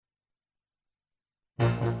Hi,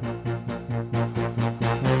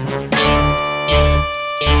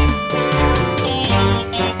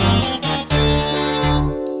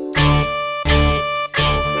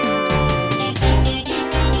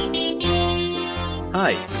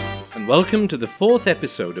 and welcome to the 4th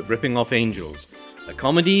episode of Ripping Off Angels, a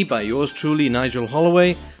comedy by yours truly Nigel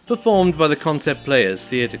Holloway, performed by the Concept Players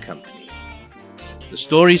Theatre Company. The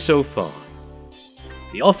story so far.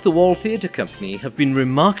 The Off the Wall Theatre Company have been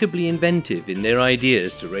remarkably inventive in their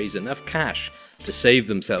ideas to raise enough cash to save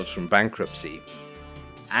themselves from bankruptcy.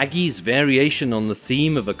 Aggie's variation on the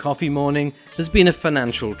theme of a coffee morning has been a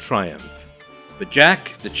financial triumph. But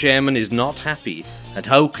Jack, the chairman, is not happy at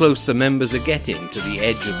how close the members are getting to the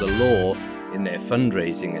edge of the law in their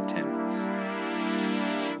fundraising attempts.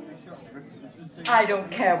 I don't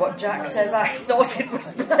care what Jack says, I thought it was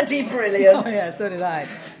bloody brilliant. Oh yeah, so did I.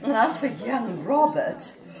 And as for young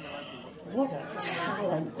Robert, what a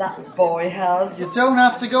talent that boy has. You don't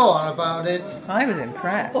have to go on about it. I was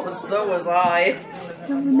impressed. Oh, so was I. Just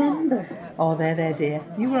don't remember. Oh, there, dear.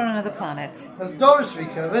 You were on another planet. Has Doris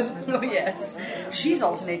recovered? Oh, yes. She's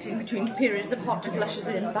alternating between periods of hot flushes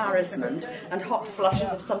of embarrassment and hot flushes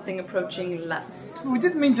of something approaching lust. We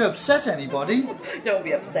didn't mean to upset anybody. Don't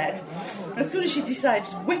be upset. As soon as she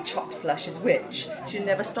decides which hot flush is which, she'll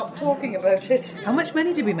never stop talking about it. How much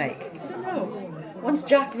money did we make? I don't know. Once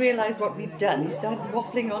Jack realised what we'd done, he started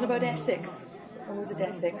waffling on about Essex. Or was it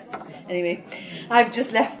ethics? Anyway, I've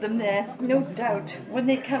just left them there. No doubt, when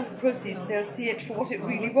they count the proceeds, they'll see it for what it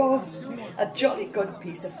really was. A jolly good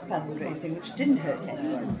piece of fundraising, which didn't hurt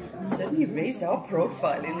anyone. Certainly raised our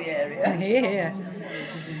profile in the area. Yeah.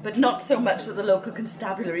 But not so much that the local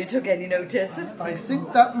constabulary took any notice. I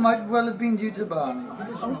think that might well have been due to Barney.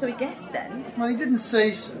 Oh, so he guessed then? Well, he didn't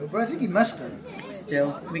say so, but I think he must have.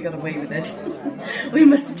 Still, we got away with it. We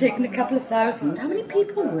must have taken a couple of thousand. How many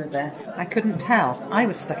people were there? I couldn't tell. I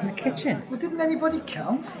was stuck in the kitchen. Well, didn't anybody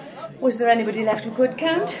count? Was there anybody left who could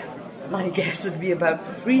count? My guess would be about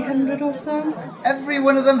 300 or so. Every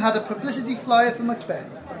one of them had a publicity flyer for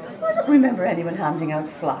Macbeth. I don't remember anyone handing out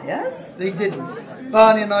flyers. They didn't.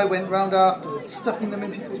 Barney and I went round afterwards, stuffing them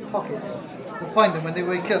in people's pockets. We'll find them when they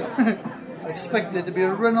wake up. I expect there to be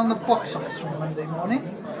a run on the box office from Monday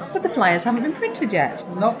morning. But the flyers haven't been printed yet.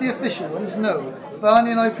 Not the official ones, no. Barney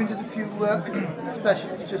and I printed a few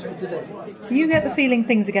specials just for today. Do you get the feeling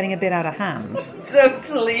things are getting a bit out of hand?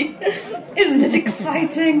 Totally. Isn't it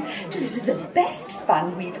exciting? This is the best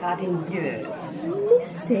fun we've had in years. I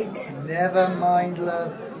missed it. Never mind,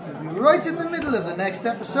 love. We'll be right in the middle of the next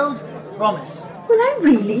episode. Promise. Will I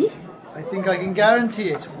really? I think I can guarantee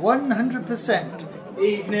it. 100%.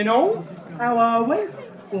 Evening all. How are we?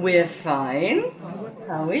 We're fine.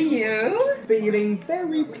 How are you? Feeling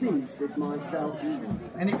very pleased with myself.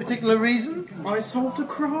 Any particular reason? I solved a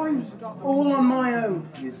crime. All on my own.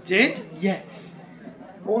 You did? Yes.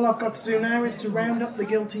 All I've got to do now is to round up the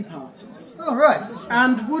guilty parties. Oh, right.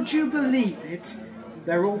 And would you believe it?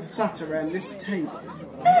 They're all sat around this table.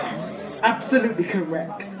 Yes. Absolutely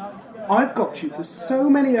correct. I've got you for so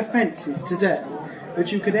many offences today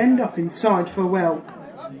that you could end up inside for, well,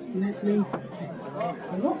 let me...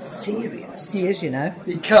 You're not serious. He is, you know.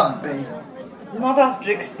 He can't be. Not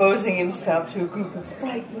after exposing himself to a group of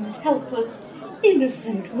frightened, helpless,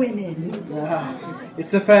 innocent women.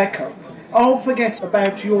 It's a fair cope. I'll forget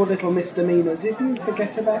about your little misdemeanours if you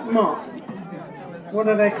forget about mine. What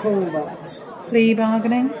do they call that? Plea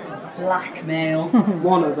bargaining? Blackmail.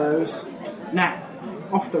 One of those. Now,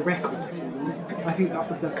 off the record, I think that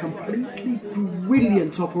was a completely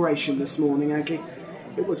brilliant operation this morning, Aggie.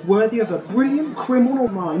 It was worthy of a brilliant criminal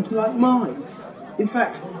mind like mine. In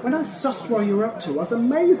fact, when I sussed what you were up to, I was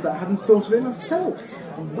amazed that I hadn't thought of it myself.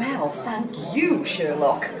 Well, thank you,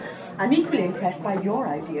 Sherlock. I'm equally impressed by your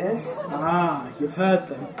ideas. Ah, you've heard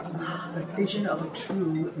them. The vision of a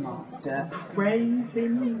true master. Praise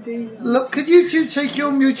indeed. Look, could you two take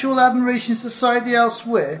your mutual admiration society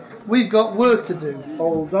elsewhere? We've got work to do.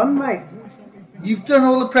 All done, mate. You've done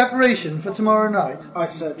all the preparation for tomorrow night? I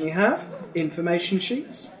certainly have. Information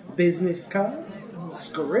sheets, business cards,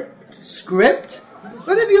 script. Script?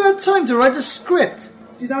 When have you had time to write a script?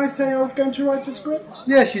 Did I say I was going to write a script?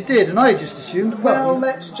 Yes, you did, and I just assumed... Well,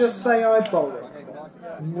 let's just say I borrowed.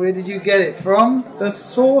 Where did you get it from? The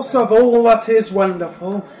source of all that is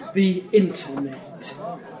wonderful, the internet.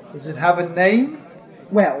 Does it have a name?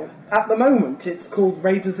 Well, at the moment it's called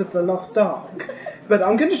Raiders of the Lost Ark, but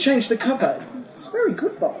I'm going to change the cover. It's very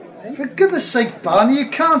good, by the way. For goodness sake, Barney, you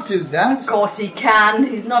can't do that. Of course he can.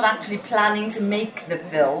 He's not actually planning to make the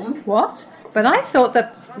film. What? But I thought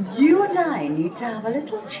that... You and I need to have a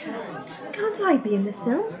little chat. Can't I be in the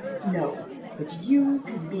film? No. But you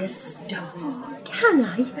can be a star, can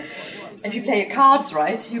I? If you play your cards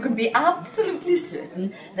right, you can be absolutely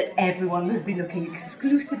certain that everyone will be looking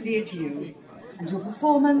exclusively at you. And your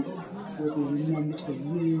performance will be remembered for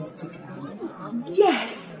years to come.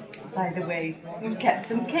 Yes! By the way, we've kept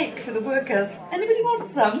some cake for the workers. Anybody want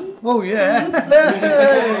some? Oh, yeah.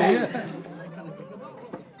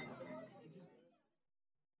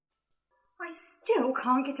 I still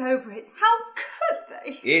can't get over it. How could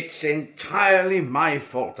they? It's entirely my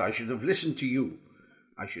fault. I should have listened to you.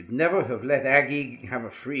 I should never have let Aggie have a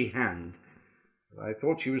free hand. I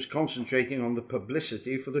thought she was concentrating on the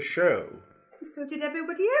publicity for the show. So did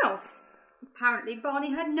everybody else. Apparently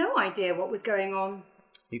Barney had no idea what was going on.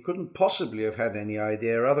 He couldn't possibly have had any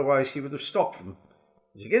idea, otherwise he would have stopped them.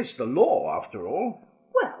 It's against the law, after all.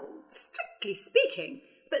 Well, strictly speaking,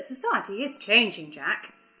 but society is changing,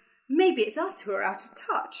 Jack. Maybe it's us who are out of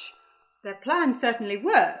touch. Their plan certainly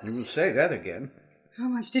worked. You will say that again. How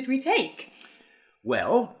much did we take?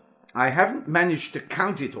 Well, I haven't managed to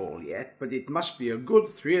count it all yet, but it must be a good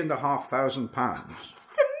 £3,500.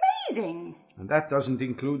 It's amazing! And that doesn't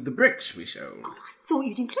include the bricks we sold. Oh, I thought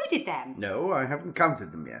you'd included them. No, I haven't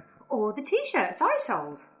counted them yet. Or the T-shirts I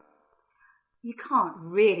sold. You can't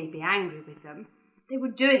really be angry with them. They were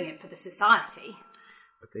doing it for the society.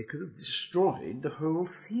 But they could have destroyed the whole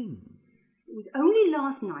thing. It was only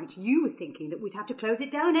last night you were thinking that we'd have to close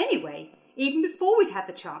it down anyway, even before we'd had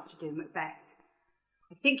the chance to do Macbeth.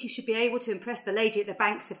 I think you should be able to impress the lady at the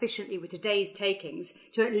bank sufficiently with today's takings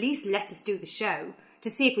to at least let us do the show, to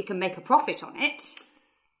see if we can make a profit on it.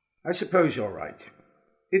 I suppose you're right.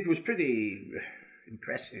 It was pretty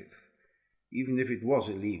impressive, even if it was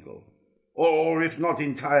illegal. Or if not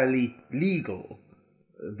entirely legal,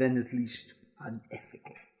 then at least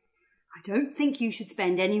unethical. I don't think you should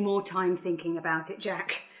spend any more time thinking about it,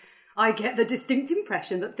 Jack. I get the distinct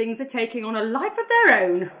impression that things are taking on a life of their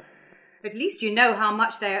own. At least you know how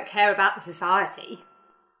much they care about the society.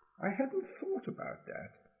 I hadn't thought about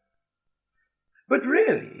that. But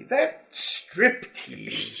really, that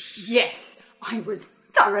striptease... Yes, I was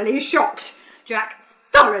thoroughly shocked, Jack,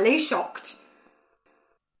 thoroughly shocked.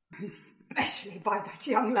 Especially by that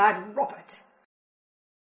young lad, Robert.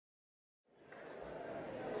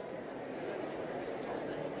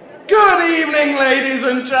 Good evening, ladies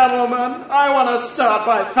and gentlemen. I want to start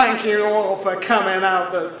by thanking you all for coming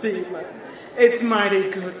out this evening. It's mighty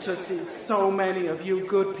good to see so many of you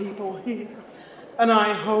good people here. And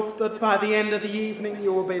I hope that by the end of the evening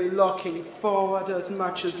you will be looking forward as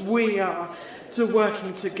much as we are to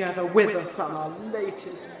working together with us on our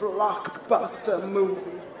latest blockbuster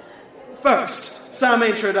movie. First, some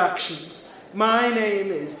introductions. My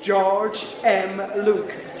name is George M.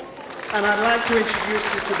 Lucas, and I'd like to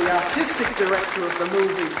introduce you to the artistic director of the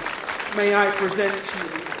movie. May I present to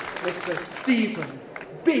you Mr. Steven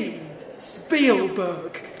B.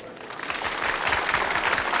 Spielberg.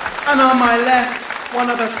 And on my left, one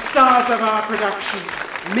of the stars of our production,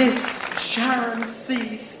 Miss Sharon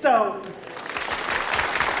C. Stone.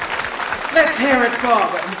 Let's hear it for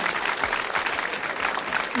them.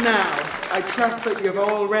 Now, I trust that you've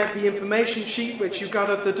all read the information sheet which you got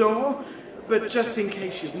at the door, but just in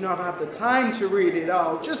case you've not had the time to read it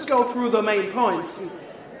all, just go through the main points,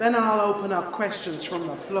 and then I'll open up questions from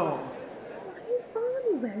the floor. Why is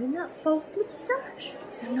Barney wearing that false moustache?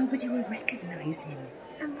 So nobody will recognise him.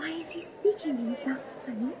 And why is he speaking in that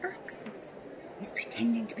funny accent? He's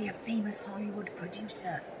pretending to be a famous Hollywood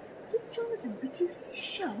producer. Did Jonathan produce this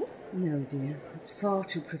show? No, dear. It's far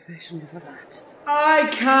too professional for that. I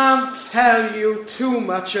can't tell you too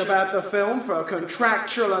much about the film for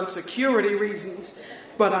contractual and security reasons,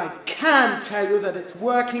 but I can tell you that its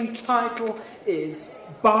working title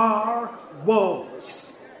is Bar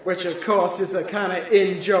Wars, which of course is a kind of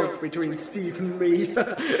in-joke between Steve and me.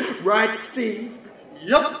 Right, Steve?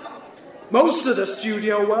 Yup. Most of the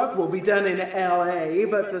studio work will be done in LA,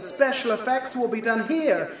 but the special effects will be done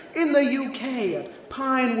here in the UK at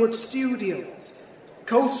Pinewood Studios.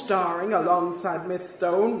 Co-starring alongside Miss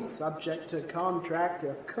Stone, subject to contract,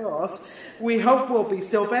 of course, we hope will be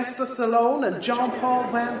Sylvester Stallone and Jean-Paul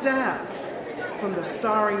Van Damme. From the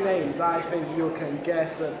starring names, I think you can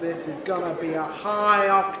guess that this is gonna be a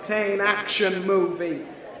high-octane action movie,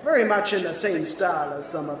 very much in the same style as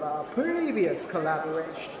some of our previous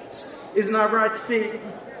collaborations. Isn't that right, Steve?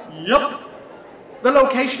 Yup. The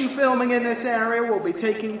location filming in this area will be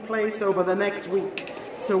taking place over the next week,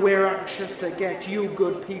 so we're anxious to get you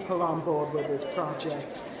good people on board with this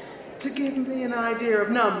project. To give me an idea of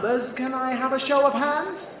numbers, can I have a show of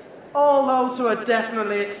hands? All those who are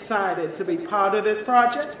definitely excited to be part of this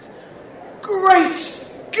project?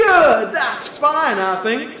 Great! Good! That's fine, I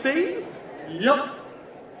think, Steve. Yup.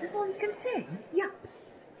 Is that all you can say? Yup.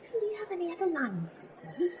 Doesn't he have any other lines to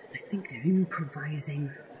say? I think they're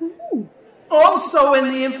improvising. Ooh. Also in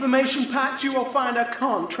the information pack you will find a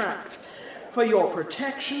contract. For your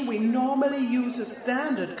protection, we normally use a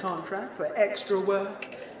standard contract for extra work,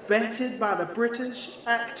 vetted by the British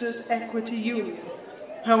Actors Equity Union.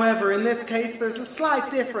 However, in this case, there's a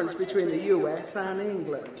slight difference between the US and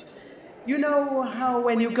England. You know how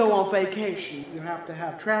when you go on vacation, you have to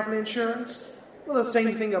have travel insurance? Well, the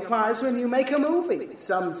same thing applies when you make a movie.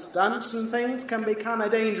 Some stunts and things can be kind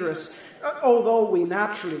of dangerous, although we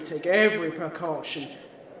naturally take every precaution.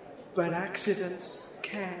 But accidents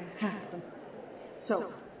can happen.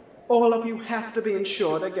 So, all of you have to be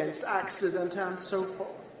insured against accident and so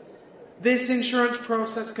forth. This insurance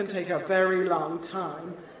process can take a very long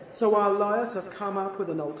time, so our lawyers have come up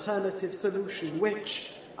with an alternative solution,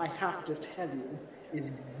 which, I have to tell you,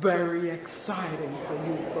 is very exciting for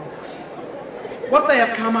you folks. What they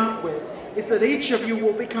have come up with is that each of you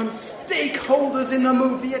will become stakeholders in the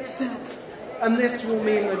movie itself, and this will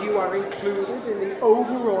mean that you are included in the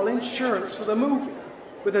overall insurance for the movie,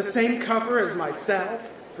 with the same cover as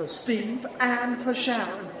myself, for Steve, and for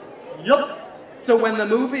Sharon. Yup. So when the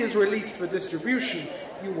movie is released for distribution,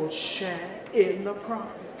 you will share in the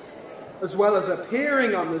profits, as well as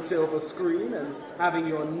appearing on the silver screen and having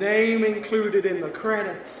your name included in the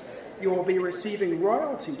credits. You will be receiving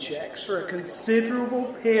royalty checks for a considerable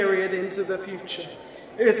period into the future.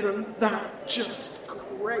 Isn't that just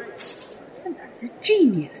great? And that's a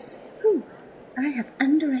genius. Who? I have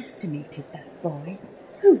underestimated that boy.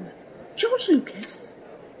 Who? George Lucas?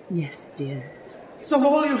 Yes, dear. So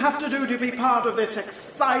all you have to do to be part of this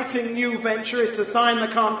exciting new venture is to sign the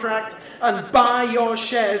contract and buy your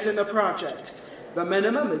shares in the project. The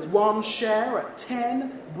minimum is 1 share at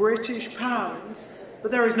 10 British pounds,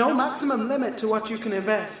 but there is no maximum limit to what you can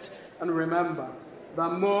invest. And remember, the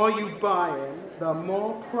more you buy in, the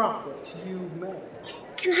more profit you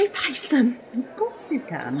make. Can I buy some? Of course you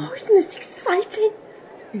can. Oh, isn't this exciting?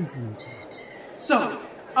 Isn't it? So,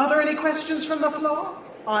 are there any questions from the floor?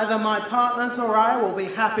 Either my partners or I will be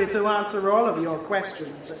happy to answer all of your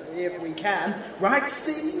questions, if we can. Right,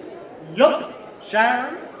 Steve? Yup.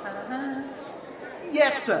 Sharon?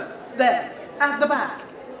 Yes, sir. There, at the back.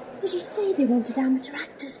 Did you say they wanted amateur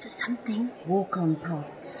actors for something? Walk-on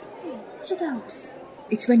parts. What are those?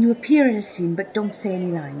 It's when you appear in a scene but don't say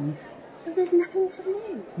any lines. So there's nothing to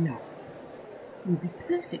learn? No. You'd be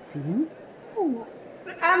perfect for him. Oh,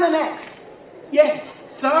 And the next. Yes,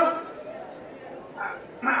 sir?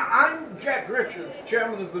 I'm Jack Richards,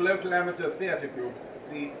 chairman of the local amateur theatre group,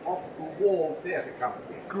 the Off the Wall Theatre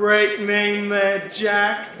Company. Great name there,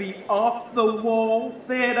 Jack. The Off the Wall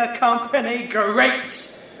Theatre Company.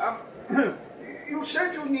 Great. You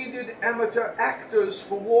said you needed amateur actors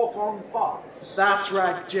for walk-on parts. That's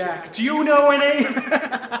right, Jack. Do you know any?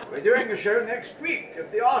 We're doing a show next week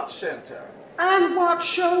at the Arts Centre. And what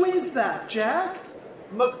show is that, Jack?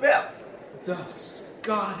 Macbeth. The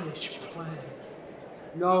Scottish play.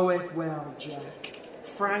 Know it well, Jack.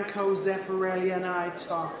 Franco Zeffirelli and I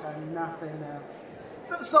talk and nothing else.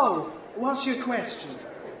 So, what's your question?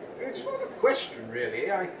 It's not a question,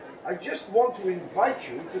 really. I just want to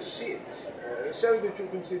invite you to see it, so that you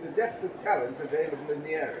can see the depth of talent available in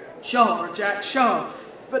the area. Sure, Jack, sure.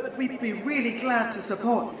 But we'd be really glad to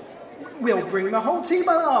support you. We'll bring the whole team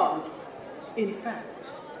along. In fact,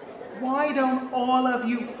 why don't all of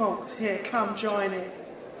you folks here come join in?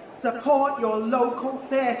 Support your local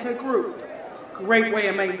theatre group. Great way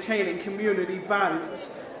of maintaining community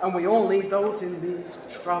values. And we all need those in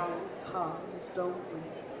these troubled times, don't we?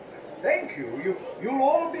 Thank you. You'll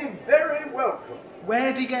all be very welcome.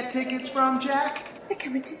 Where do you get tickets from, Jack? they're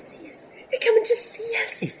coming to see us. They're coming to see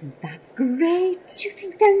us. Isn't that great? Do you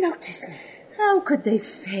think they'll notice me? How could they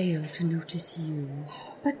fail to notice you?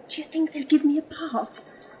 But do you think they'll give me a part?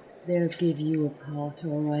 They'll give you a part,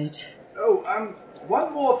 all right. Oh,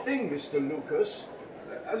 one more thing, Mr. Lucas.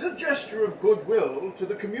 As a gesture of goodwill to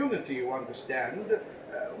the community, you understand,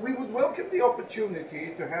 we would welcome the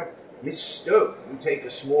opportunity to have Miss Stone take a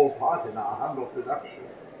small part in our humble production.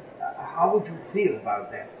 How would you feel about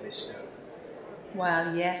that, Miss Stone?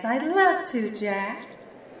 Well, yes, I'd love to, Jack.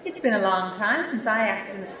 It's been a long time since I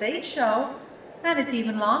acted in a stage show, and it's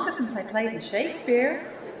even longer since I played in Shakespeare.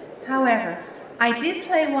 However, I did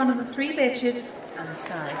play one of the three witches,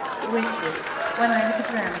 witches, when I was at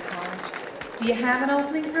drama college. Do you have an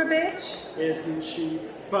opening for a bitch? Isn't she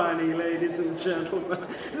funny, ladies and gentlemen?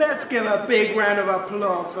 Let's give a big round of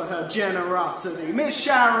applause for her generosity. Miss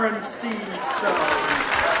Sharon Steve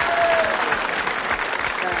Stone.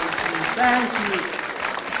 Thank you.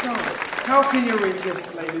 So, how can you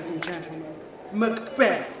resist, ladies and gentlemen?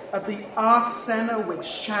 Macbeth at the Art Centre with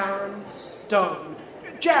Sharon Stone.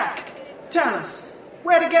 Jack, tell us,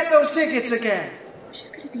 where to get those tickets again?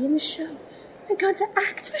 She's going to be in the show. I'm going to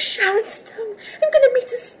act with Sharon Stone. I'm going to meet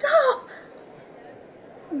a star.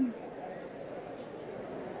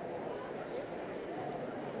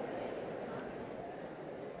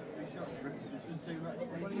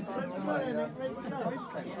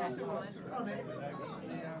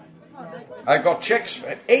 I got cheques for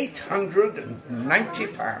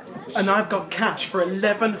 £890. And I've got cash for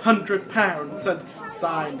 £1,100 and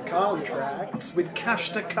signed contracts with cash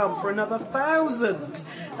to come for another 1,000.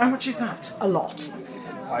 How much is that? A lot.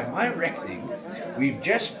 By my reckoning, we've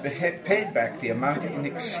just paid back the amount in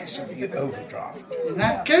excess of the overdraft. In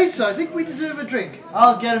that case, I think we deserve a drink.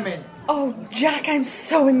 I'll get 'em in. Oh, Jack, I'm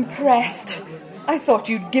so impressed. I thought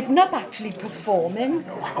you'd given up actually performing.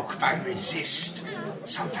 How could I resist?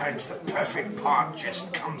 Sometimes the perfect part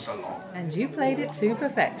just comes along. And you played it to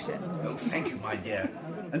perfection. Oh, thank you, my dear.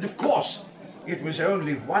 And of course, it was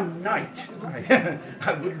only one night. I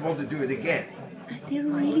wouldn't want to do it again. I feel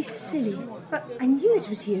really silly. But I knew it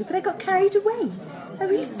was you, but I got carried away. I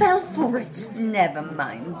really fell for it. Never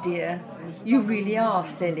mind, dear. You really are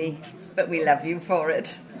silly, but we love you for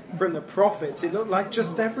it. From the profits, it looked like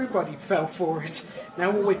just everybody fell for it.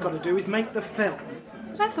 Now all we've got to do is make the film.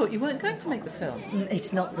 But I thought you weren't going to make the film.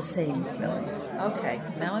 It's not the same film. Okay,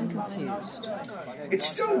 now I'm confused. It's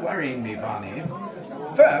still worrying me, Barney.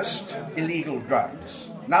 First, illegal drugs.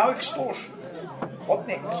 Now extortion. What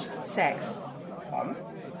next? Sex. Fun?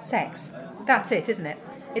 Sex. That's it, isn't it?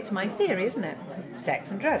 It's my theory, isn't it?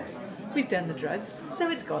 Sex and drugs. We've done the drugs,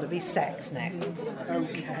 so it's got to be sex next.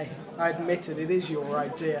 Okay, I admit it is your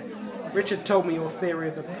idea. Richard told me your theory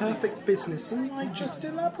of the perfect business and I just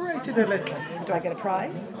elaborated a little. Do I get a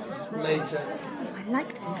prize? Later. I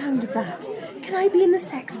like the sound of that. Can I be in the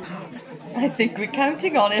sex part? I think we're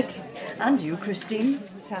counting on it. And you, Christine?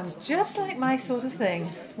 Sounds just like my sort of thing.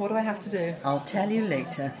 What do I have to do? I'll tell you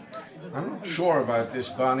later. I'm not sure about this,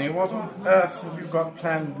 Barney. What on earth have you got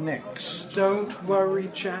planned next? Don't worry,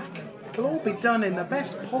 Jack. It'll all be done in the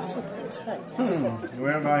best possible taste.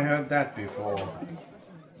 Where have I heard that before?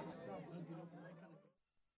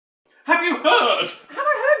 Have you heard? Have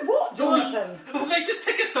I heard what, Jonathan? The latest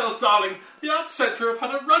ticket sales, darling. The Arts Centre have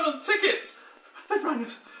had a run on tickets. They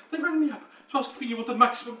rang me up to ask me what the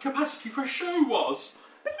maximum capacity for a show was.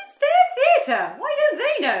 But it's their theatre. Why don't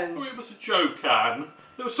they know? Oh, it was a joke, Anne.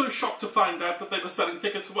 They were so shocked to find out that they were selling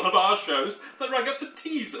tickets for one of our shows, they rang up to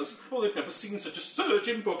tease us. Oh, they've never seen such a surge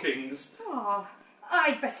in bookings. Oh,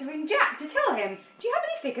 I'd better ring Jack to tell him. Do you have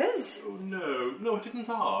any figures? Oh, no, I didn't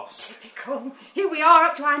ask. Typical. Here we are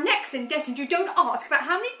up to our necks in debt and you don't ask about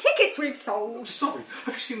how many tickets we've Oh, sold. sorry,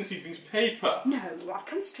 have you seen this evening's paper? No, I've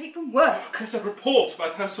come straight from work. There's a report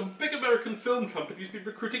about how some big American film companies have been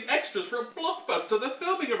recruiting extras for a blockbuster they're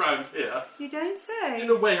filming around here. You don't say. In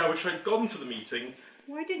a way, I wish I'd gone to the meeting.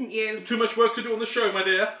 Why didn't you? Too much work to do on the show, my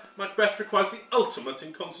dear. Macbeth requires the ultimate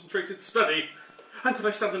in concentrated study. And could I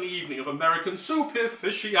stand an evening of American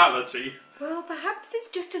superficiality? Well, perhaps it's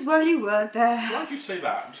just as well you weren't there. Why do you say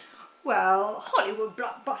that? Well, Hollywood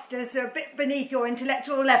blockbusters are a bit beneath your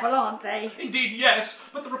intellectual level, aren't they? Indeed, yes,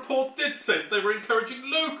 but the report did say that they were encouraging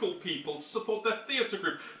local people to support their theatre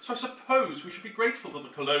group, so I suppose we should be grateful to the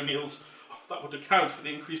Colonials. Oh, that would account for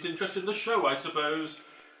the increased interest in the show, I suppose.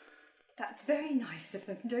 That's very nice of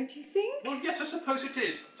them, don't you think? Well, yes, I suppose it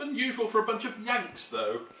is. It's unusual for a bunch of Yanks,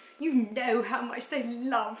 though. You know how much they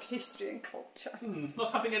love history and culture.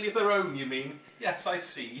 Not having any of their own, you mean? Yes, I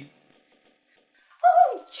see.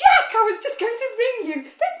 Oh, Jack, I was just going to ring you.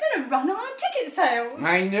 There's been a run on our ticket sales.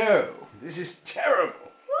 I know. This is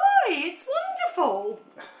terrible. Why? It's wonderful.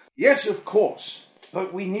 Yes, of course.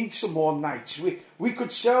 But we need some more nights. We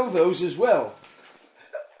could sell those as well.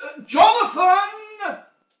 Jonathan!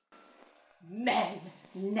 Men,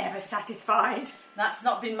 never satisfied. That's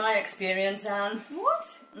not been my experience, Anne.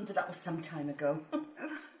 What? But that was some time ago.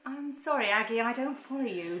 I'm sorry, Aggie, I don't follow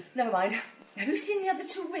you. Never mind. Have you seen the other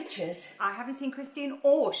two witches? I haven't seen Christine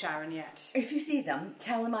or Sharon yet. If you see them,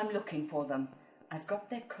 tell them I'm looking for them. I've got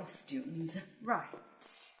their costumes. Right.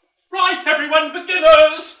 Right, everyone,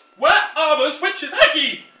 beginners! Where are those witches?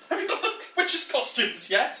 Aggie, have you got the witches' costumes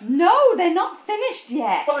yet? No, they're not finished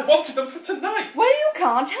yet. Well, I wanted them for tonight. Well, you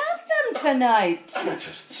can't have them tonight.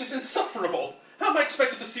 Amateurs, this is insufferable. How am I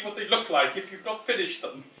expected to see what they look like if you've not finished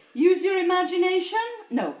them? Use your imagination?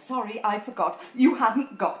 No, sorry, I forgot. You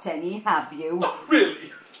haven't got any, have you? Oh,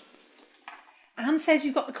 really? Anne says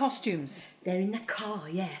you've got the costumes. They're in the car,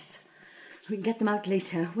 yes. We can get them out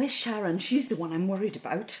later. Where's Sharon? She's the one I'm worried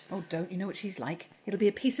about. Oh, don't you know what she's like? It'll be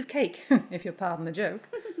a piece of cake, if you'll pardon the joke.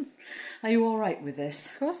 Are you all right with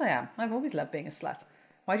this? Of course I am. I've always loved being a slut.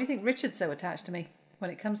 Why do you think Richard's so attached to me?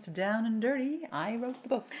 When it comes to down and dirty, I wrote the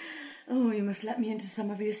book. Oh, you must let me into some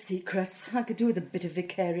of your secrets. I could do with a bit of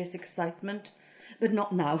vicarious excitement. But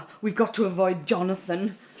not now. We've got to avoid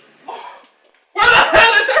Jonathan. Where the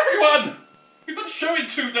hell is everyone? We've got a show in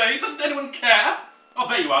 2 days. Doesn't anyone care? Oh,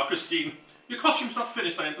 there you are, Christine. Your costume's not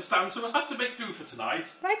finished, I understand, so we'll have to make do for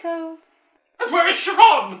tonight. Righto. And where is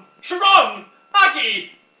Sharon? Sharon!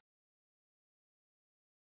 Aggie!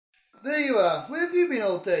 There you are. Where have you been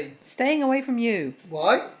all day? Staying away from you.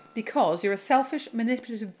 Why? Because you're a selfish,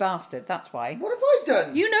 manipulative bastard, that's why. What have I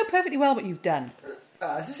done? You know perfectly well what you've done.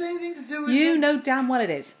 Has this anything to do with... You know damn well it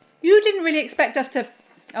is. You didn't really expect us to...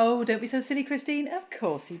 Oh, don't be so silly, Christine. Of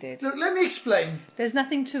course he did. Look, let me explain. There's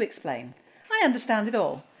nothing to explain. I understand it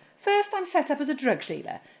all. First, I'm set up as a drug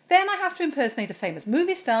dealer. Then I have to impersonate a famous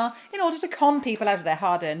movie star in order to con people out of their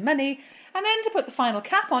hard-earned money. And then to put the final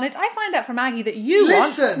cap on it, I find out from Aggie that you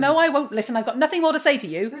Listen! No, I won't listen. I've got nothing more to say to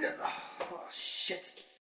you. Oh, shit.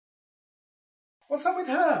 What's up with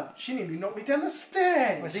her? She nearly knocked me down the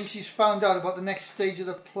stairs. I think she's found out about the next stage of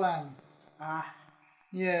the plan. Ah.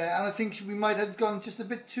 Yeah, and I think we might have gone just a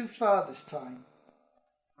bit too far this time.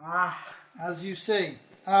 Ah. As you say.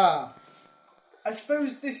 Ah. I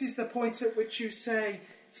suppose this is the point at which you say,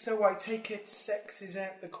 so I take it sex is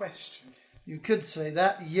out the question. You could say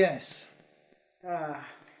that, yes. Ah.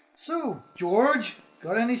 So, George,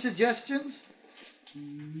 got any suggestions?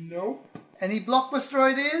 Nope. Any blockbuster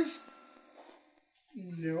ideas?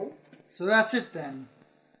 Nope. So that's it then.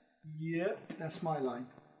 Yep. That's my line.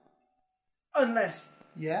 Unless...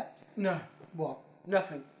 Yeah? No. What?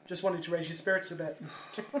 Nothing. Just wanted to raise your spirits a bit.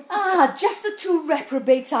 Just the two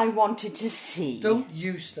reprobates I wanted to see. Don't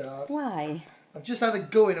you start. Why? I've just had a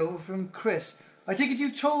going over from Chris. I take it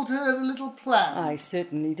you told her the little plan. I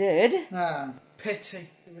certainly did. Ah. Pity.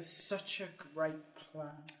 It was such a great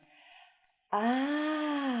plan.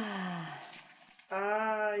 Ah,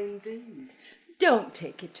 indeed. Don't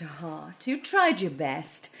take it to heart. You tried your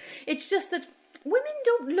best. It's just that women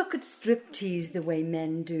don't look at striptease the way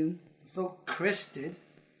men do. I thought Chris did.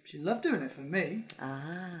 She loved doing it for me.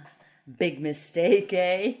 Big mistake,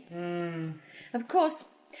 eh? Of course,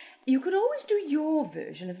 you could always do your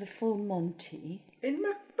version of the full Monty. In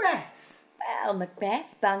Macbeth? Well,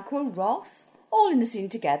 Macbeth, Banquo, Ross, all in the scene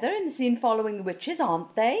together, in the scene following the witches,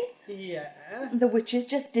 aren't they? Yeah. The witches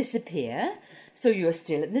just disappear, so you're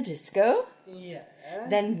still in the disco. Yeah.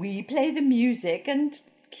 Then we play the music and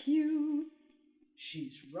cue.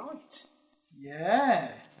 She's right.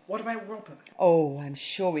 Yeah. What about Robert? Oh, I'm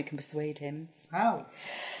sure we can persuade him. How?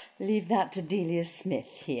 Leave that to Delia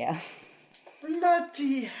Smith here.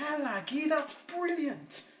 Bloody hell, Aggie, that's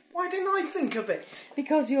brilliant. Why didn't I think of it?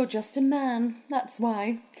 Because you're just a man, that's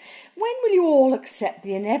why. When will you all accept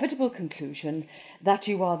the inevitable conclusion that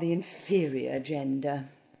you are the inferior gender?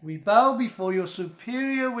 We bow before your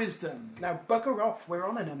superior wisdom. Now bugger off, we're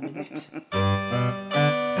on in a minute.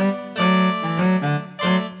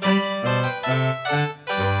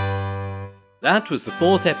 That was the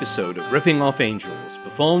 4th episode of Ripping Off Angels,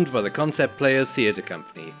 performed by the Concept Players Theatre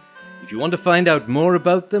Company. If you want to find out more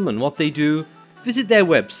about them and what they do, visit their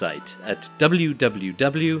website at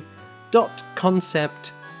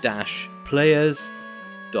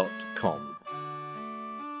www.concept-players.com.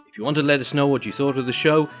 If you want to let us know what you thought of the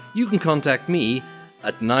show, you can contact me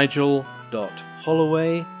at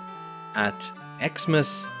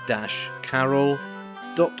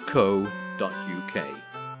nigel.holloway@xmas-carol.co.uk.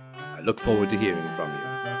 I look forward to hearing from you.